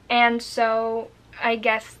 And so I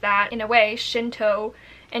guess that in a way Shinto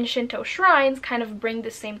and Shinto shrines kind of bring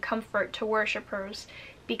the same comfort to worshippers,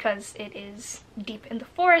 because it is deep in the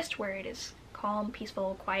forest where it is calm,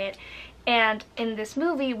 peaceful, quiet. And in this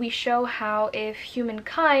movie we show how if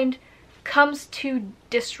humankind comes to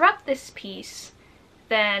disrupt this peace,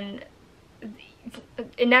 then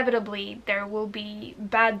inevitably there will be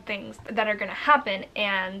bad things that are going to happen,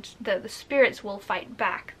 and the spirits will fight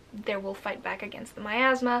back. They will fight back against the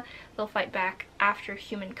miasma, they'll fight back after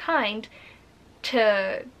humankind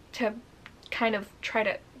to kind of try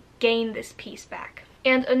to gain this peace back.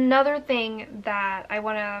 And another thing that I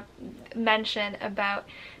want to mention about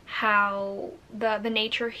how the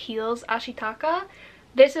nature heals Ashitaka,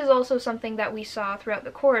 this is also something that we saw throughout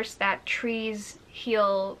the course, that trees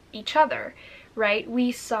heal each other, right?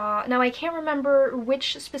 We saw, now I can't remember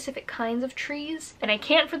which specific kinds of trees, and I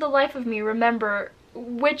can't for the life of me remember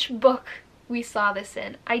which book we saw this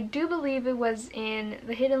in. I do believe it was in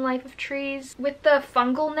The Hidden Life of Trees. With the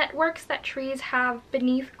fungal networks that trees have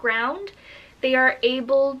beneath ground, they are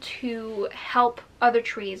able to help other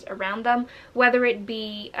trees around them, whether it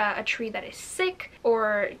be a tree that is sick,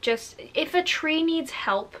 or just if a tree needs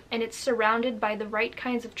help and it's surrounded by the right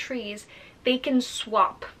kinds of trees, they can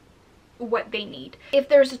swap what they need. If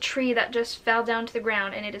there's a tree that just fell down to the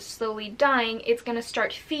ground and it is slowly dying, it's going to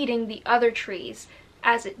start feeding the other trees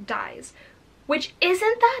as it dies. Which,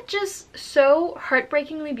 isn't that just so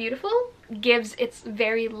heartbreakingly beautiful? Gives its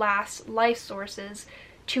very last life sources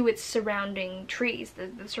to its surrounding trees,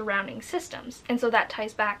 the surrounding systems. And so that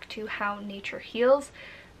ties back to how nature heals.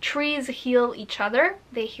 Trees heal each other,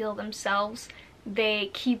 they heal themselves, they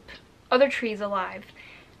keep other trees alive,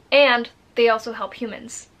 and they also help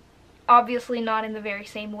humans. Obviously not in the very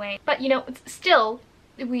same way, but you know, still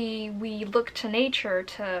we look to nature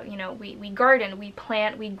to, you know, we garden, we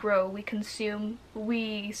plant, we grow, we consume,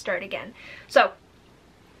 we start again. So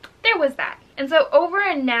there was that. And so over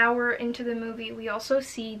an hour into the movie, we also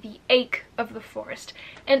see the ache of the forest.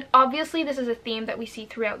 And obviously this is a theme that we see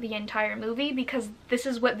throughout the entire movie, because this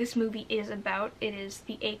is what this movie is about. It is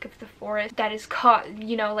the ache of the forest that is caught,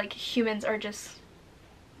 you know, like humans are just,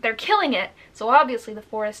 they're killing it. So obviously the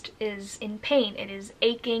forest is in pain. It is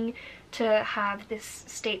aching to have this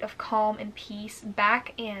state of calm and peace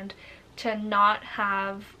back, and to not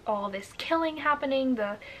have all this killing happening,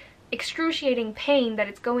 the excruciating pain that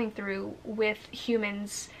it's going through with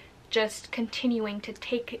humans just continuing to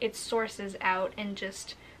take its sources out and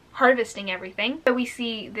just harvesting everything. So we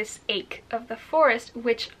see this ache of the forest,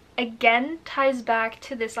 which again ties back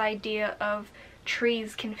to this idea of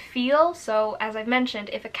trees can feel. So as I've mentioned,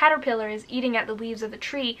 if a caterpillar is eating at the leaves of the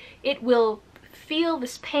tree, it will feel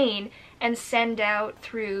this pain and send out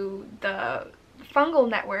through the fungal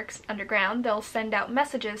networks underground, they'll send out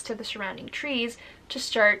messages to the surrounding trees to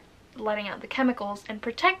start letting out the chemicals and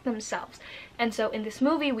protect themselves. And so in this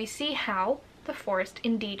movie we see how the forest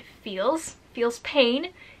indeed feels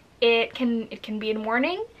pain. It can be in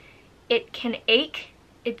mourning, it can ache,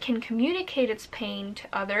 it can communicate its pain to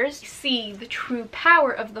others, see the true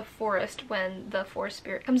power of the forest when the forest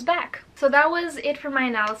spirit comes back. So that was it for my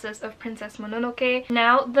analysis of Princess Mononoke.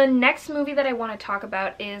 Now, the next movie that I want to talk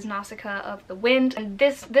about is Nausicaa of the Wind. And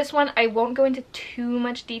this one, I won't go into too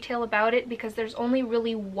much detail about it because there's only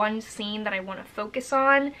really one scene that I want to focus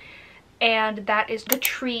on, and that is the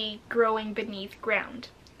tree growing beneath ground.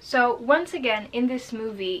 So once again, in this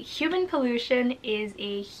movie, human pollution is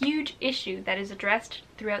a huge issue that is addressed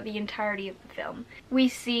throughout the entirety of the film. We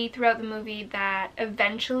see throughout the movie that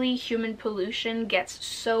eventually human pollution gets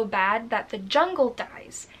so bad that the jungle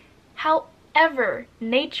dies. However,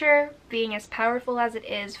 nature, being as powerful as it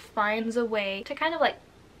is, finds a way to kind of like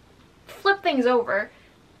flip things over,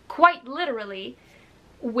 quite literally,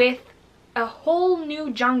 with a whole new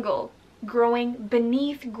jungle growing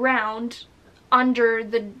beneath ground under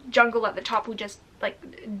the jungle at the top who just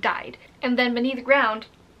like died. And then beneath ground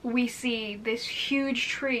we see this huge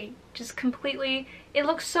tree just completely, it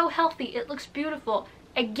looks so healthy, it looks beautiful,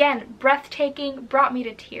 again breathtaking, brought me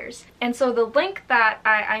to tears. And so the link that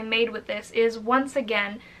I made with this is once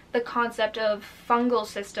again the concept of fungal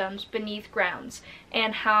systems beneath grounds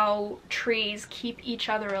and how trees keep each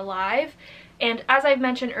other alive. And as I've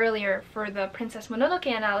mentioned earlier for the Princess Mononoke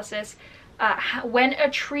analysis, when a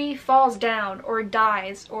tree falls down or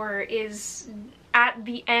dies or is at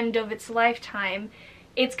the end of its lifetime,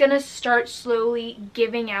 it's gonna start slowly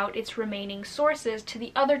giving out its remaining sources to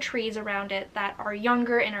the other trees around it that are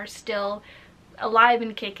younger and are still alive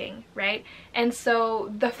and kicking, right? And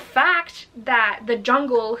so the fact that the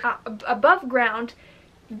jungle above ground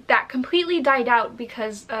that completely died out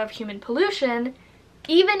because of human pollution,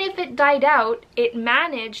 even if it died out, it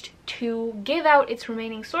managed to give out its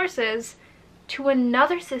remaining sources to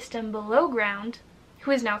another system below ground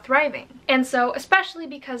who is now thriving. And so, especially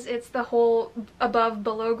because it's the whole above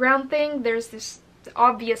below ground thing, there's this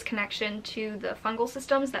obvious connection to the fungal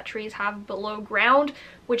systems that trees have below ground,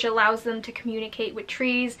 which allows them to communicate with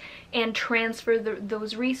trees and transfer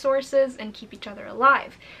those resources and keep each other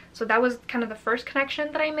alive. So that was kind of the first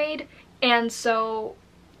connection that I made. And so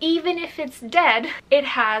even if it's dead, it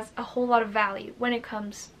has a whole lot of value when it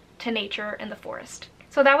comes to nature and the forest.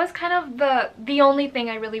 So that was kind of the only thing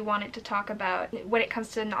I really wanted to talk about when it comes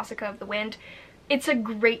to Nausicaa of the Wind. It's a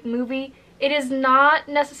great movie. It is not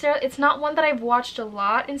necessarily, it's not one that I've watched a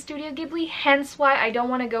lot in Studio Ghibli, hence why I don't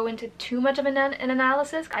want to go into too much of an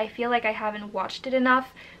analysis. I feel like I haven't watched it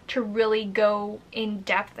enough to really go in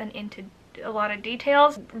depth and into a lot of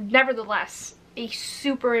details. Nevertheless, a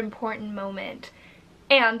super important moment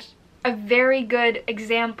and a very good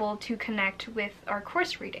example to connect with our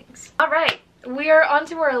course readings. All right. We are on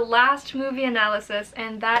to our last movie analysis,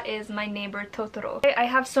 and that is My Neighbor Totoro. I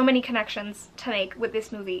have so many connections to make with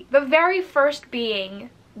this movie. The very first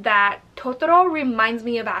being that Totoro reminds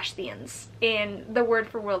me of Ashthians in The Word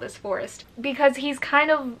for World is Forest, because he's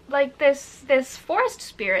kind of like this forest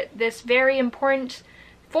spirit, this very important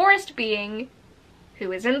forest being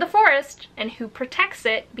who is in the forest and who protects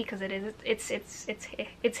it because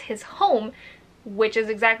it's his home, which is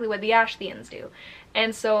exactly what the Ashthians do.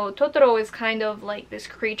 And so Totoro is kind of like this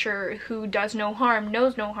creature who does no harm,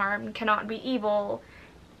 knows no harm, cannot be evil,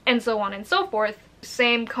 and so on and so forth.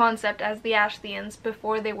 Same concept as the Ashthians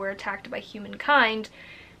before they were attacked by humankind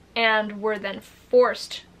and were then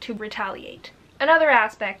forced to retaliate. Another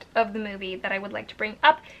aspect of the movie that I would like to bring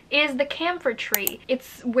up is the camphor tree.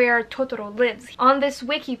 It's where Totoro lives. On this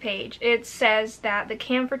wiki page, it says that the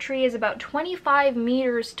camphor tree is about 25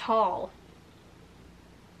 meters tall.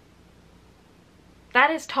 That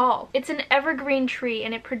is tall. It's an evergreen tree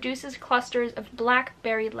and it produces clusters of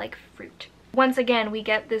blackberry-like fruit. Once again, we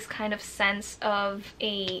get this kind of sense of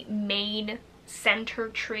a main center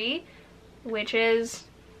tree, which is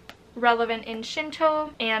relevant in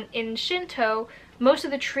Shinto. And in Shinto, most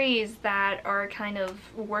of the trees that are kind of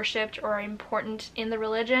worshipped or are important in the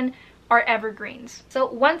religion are evergreens. So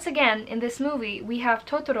once again, in this movie, we have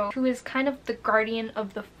Totoro, who is kind of the guardian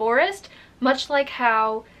of the forest, much like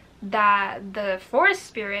how the forest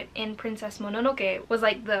spirit in Princess Mononoke was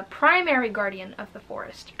like the primary guardian of the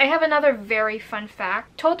forest. I have another very fun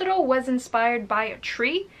fact. Totoro was inspired by a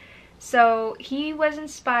tree. So he was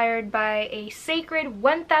inspired by a sacred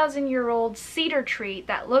 1,000-year-old cedar tree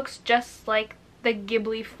that looks just like the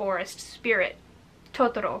Ghibli forest spirit,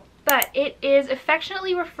 Totoro. But it is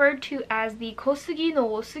affectionately referred to as the Kosugi no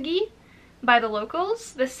Osugi by the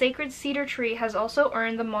locals. The sacred cedar tree has also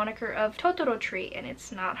earned the moniker of Totoro tree, and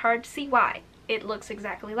it's not hard to see why. it looks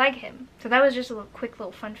exactly like him. So that was just a quick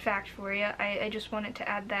little fun fact for you. I just wanted to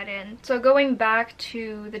add that in. So going back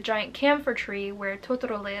to the giant camphor tree where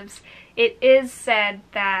Totoro lives, it is said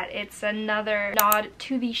that it's another nod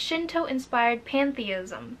to the Shinto-inspired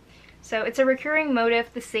pantheism. So it's a recurring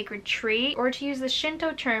motif, the sacred tree, or to use the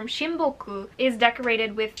Shinto term, shimboku, is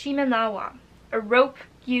decorated with shimenawa, a rope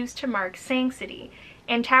used to mark sanctity,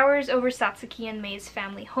 and towers over Satsuki and Mei's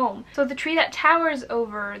family home. So the tree that towers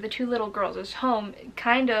over the two little girls' home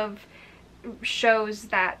kind of shows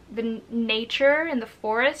that the nature in the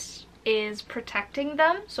forest is protecting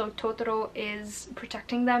them. So Totoro is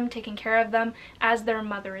protecting them, taking care of them as their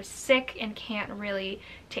mother is sick and can't really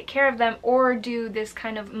take care of them or do this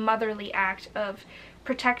kind of motherly act of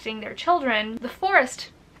protecting their children. The forest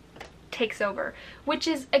takes over, which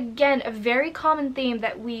is again a very common theme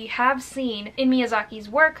that we have seen in Miyazaki's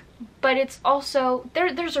work, but it's also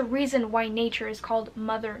there's a reason why nature is called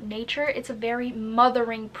Mother Nature. It's a very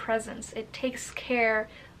mothering presence. It takes care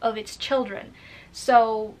of its children.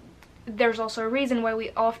 So there's also a reason why we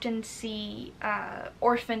often see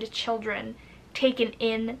orphaned children taken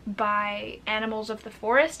in by animals of the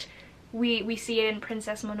forest. We see it in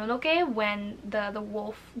Princess Mononoke when the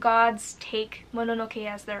wolf gods take Mononoke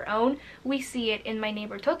as their own. We see it in My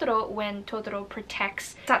Neighbor Totoro when Totoro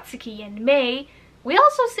protects Satsuki and Mei. We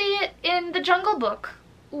also see it in The Jungle Book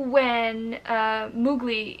when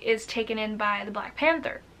Mowgli is taken in by the Black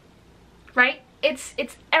Panther, right?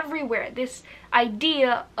 It's everywhere. This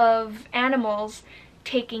idea of animals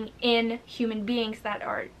taking in human beings that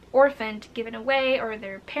are orphaned, given away, or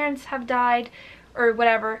their parents have died, or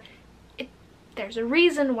whatever. There's a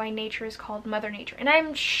reason why nature is called Mother Nature. And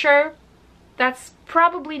I'm sure that's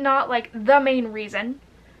probably not like the main reason,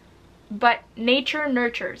 but nature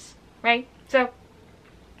nurtures, right? So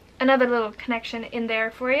another little connection in there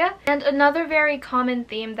for you. And another very common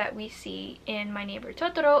theme that we see in My Neighbor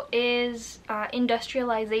Totoro is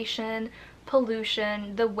industrialization,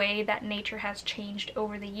 pollution, the way that nature has changed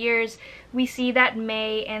over the years. We see that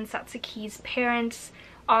Mei and Satsuki's parents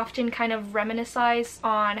often kind of reminisce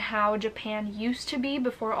on how Japan used to be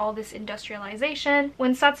before all this industrialization.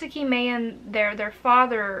 When Satsuki, Mei, and their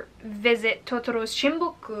father visit Totoro's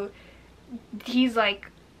Shimboku, he's like,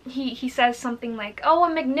 he says something like, "Oh,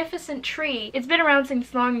 a magnificent tree. It's been around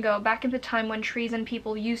since long ago, back in the time when trees and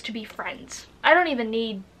people used to be friends." I don't even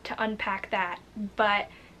need to unpack that, but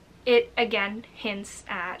it again hints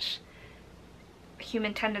at a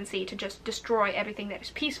human tendency to just destroy everything that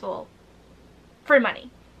is peaceful for money.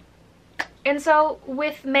 And so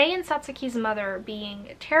with Mei and Satsuki's mother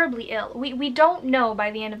being terribly ill, we don't know by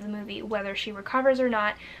the end of the movie whether she recovers or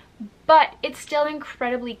not, but it's still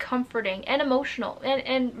incredibly comforting and emotional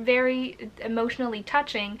and very emotionally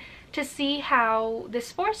touching to see how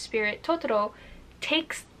this forest spirit, Totoro,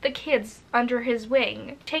 takes the kids under his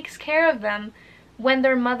wing, takes care of them when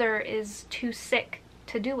their mother is too sick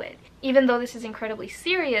to do it. Even though this is incredibly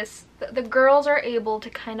serious, the girls are able to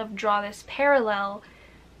kind of draw this parallel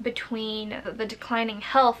between the declining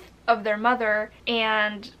health of their mother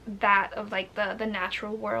and that of like the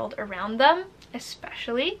natural world around them,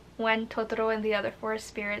 especially when Totoro and the other forest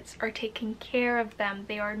spirits are taking care of them.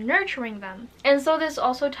 They are nurturing them. And so this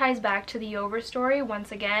also ties back to the Overstory.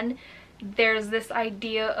 Once again, there's this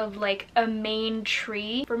idea of like a main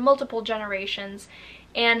tree for multiple generations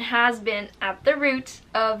and has been at the root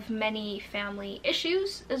of many family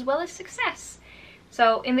issues as well as success.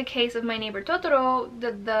 So in the case of My Neighbor Totoro,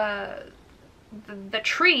 the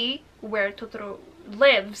tree where Totoro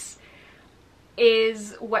lives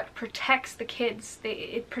is what protects the kids.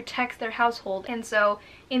 It protects their household. And so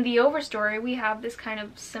in the Overstory, we have this kind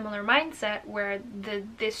of similar mindset where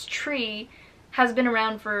this tree has been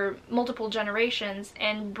around for multiple generations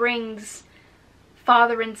and brings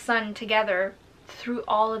father and son together through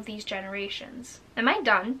all of these generations. Am I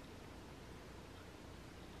done?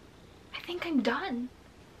 I think I'm done.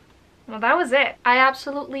 Well, that was it. I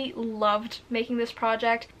absolutely loved making this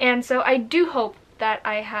project, and so I do hope that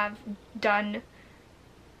I have done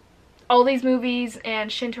all these movies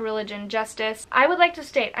and Shinto religion justice. I would like to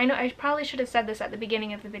state, I know I probably should have said this at the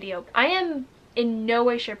beginning of the video, I am in no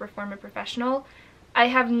way, shape, or form a professional. I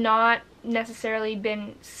have not necessarily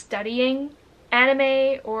been studying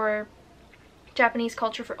anime or Japanese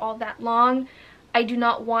culture for all that long. I do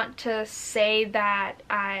not want to say that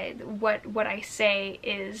what I say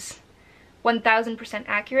is 1000%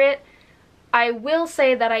 accurate. I will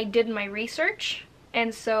say that I did my research,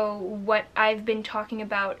 and so what I've been talking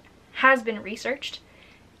about has been researched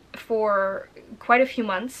for quite a few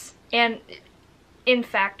months, and in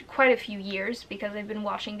fact quite a few years, because I've been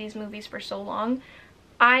watching these movies for so long.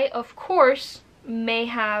 I, of course, may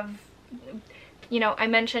have you know, I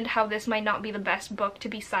mentioned how this might not be the best book to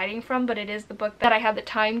be citing from, but it is the book that I had the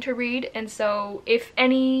time to read, and so if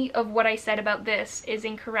any of what I said about this is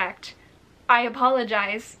incorrect, I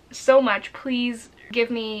apologize so much. Please give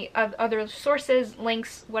me other sources,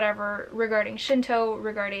 links, whatever, regarding Shinto,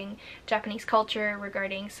 regarding Japanese culture,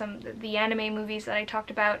 regarding some of the anime movies that I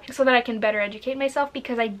talked about, so that I can better educate myself,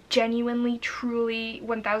 because I genuinely, truly,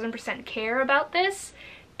 1000% care about this,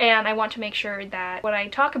 and I want to make sure that what I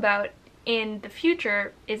talk about in the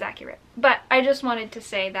future is accurate. But I just wanted to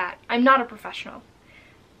say that I'm not a professional.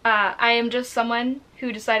 I am just someone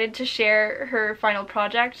who decided to share her final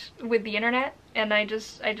project with the internet, and I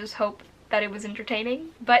just hope that it was entertaining.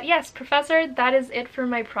 But yes, Professor, that is it for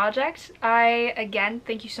my project. Again,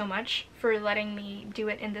 thank you so much for letting me do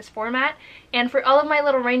it in this format, and for all of my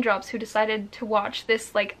little raindrops who decided to watch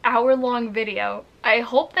this like hour-long video. I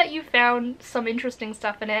hope that you found some interesting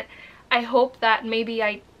stuff in it. I hope that maybe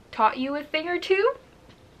I taught you a thing or two,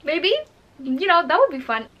 maybe? You know, that would be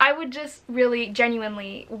fun. I would just really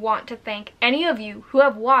genuinely want to thank any of you who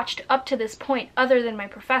have watched up to this point other than my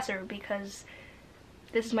professor, because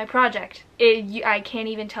this is my project. I can't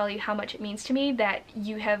even tell you how much it means to me that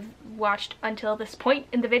you have watched until this point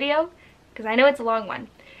in the video, because I know it's a long one.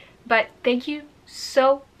 But thank you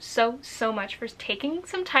so much for taking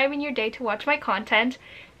some time in your day to watch my content,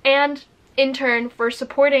 and in turn for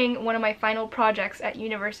supporting one of my final projects at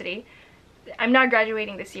university. I'm not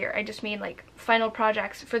graduating this year, I just mean like final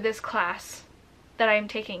projects for this class that I'm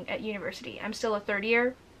taking at university. I'm still a third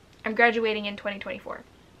year. I'm graduating in 2024.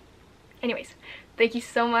 Anyways, thank you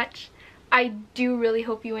so much. I do really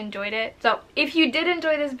hope you enjoyed it. So if you did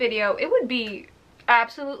enjoy this video, it would be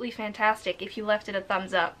absolutely fantastic if you left it a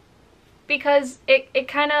thumbs up, because it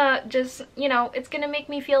kind of just, you know, it's gonna make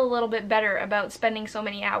me feel a little bit better about spending so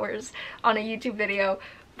many hours on a YouTube video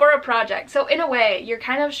for a project. So in a way, you're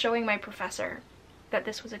kind of showing my professor that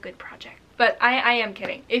this was a good project. But I am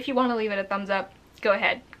kidding. If you want to leave it a thumbs up, go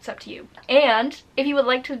ahead. It's up to you. And if you would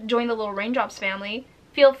like to join the Little Raindrops family,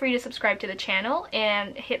 feel free to subscribe to the channel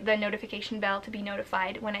and hit the notification bell to be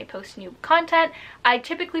notified when I post new content. I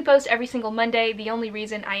typically post every single Monday. The only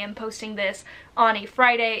reason I am posting this on a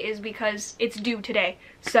Friday is because it's due today.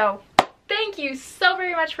 So thank you so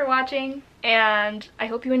very much for watching, and I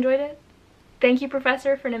hope you enjoyed it. Thank you,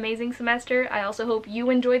 Professor, for an amazing semester. I also hope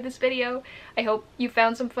you enjoyed this video. I hope you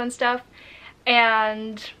found some fun stuff.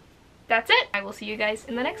 And that's it. I will see you guys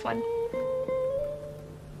in the next one.